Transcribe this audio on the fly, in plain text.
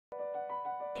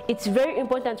It's very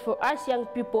important for us young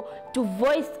people to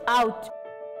voice out.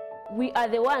 We are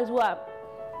the ones who are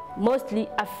mostly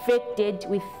affected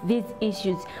with these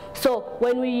issues. So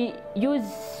when we use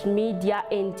media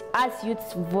and us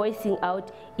youths voicing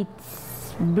out, it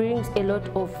brings a lot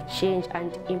of change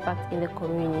and impact in the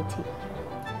community.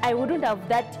 I wouldn't have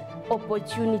that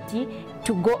opportunity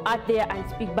to go out there and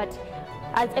speak, but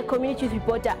as a community youth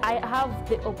reporter, I have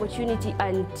the opportunity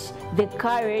and the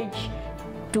courage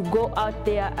to go out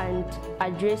there and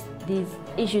address these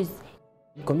issues.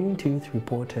 Community Youth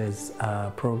Reporters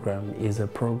program is a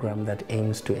program that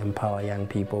aims to empower young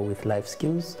people with life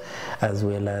skills as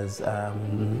well as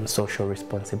social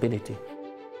responsibility.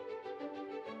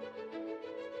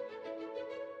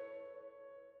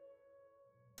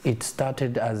 It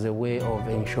started as a way of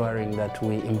ensuring that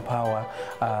we empower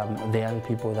the young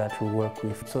people that we work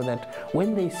with, so that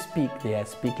when they speak, they are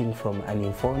speaking from an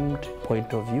informed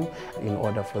point of view in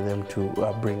order for them to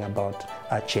bring about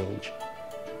a change.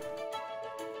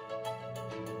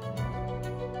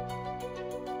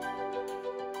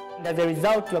 As a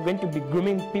result, we are going to be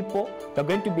grooming people. We are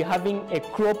going to be having a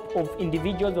crop of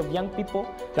individuals, of young people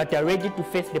that are ready to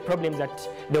face the problems that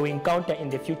they will encounter in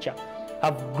the future.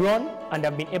 I've grown and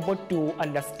I've been able to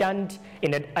understand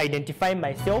and identify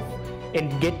myself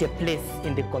and get a place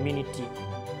in the community.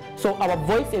 So our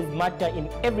voices matter in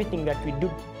everything that we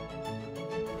do.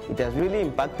 It has really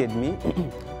impacted me.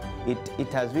 It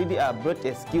has really brought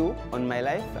a skill on my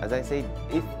life. As I said,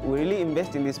 if we really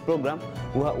invest in this program,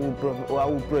 we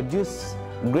will produce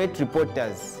great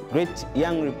reporters, great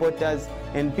young reporters,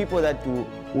 and people that will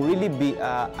really be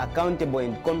accountable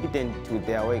and competent with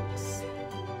their works.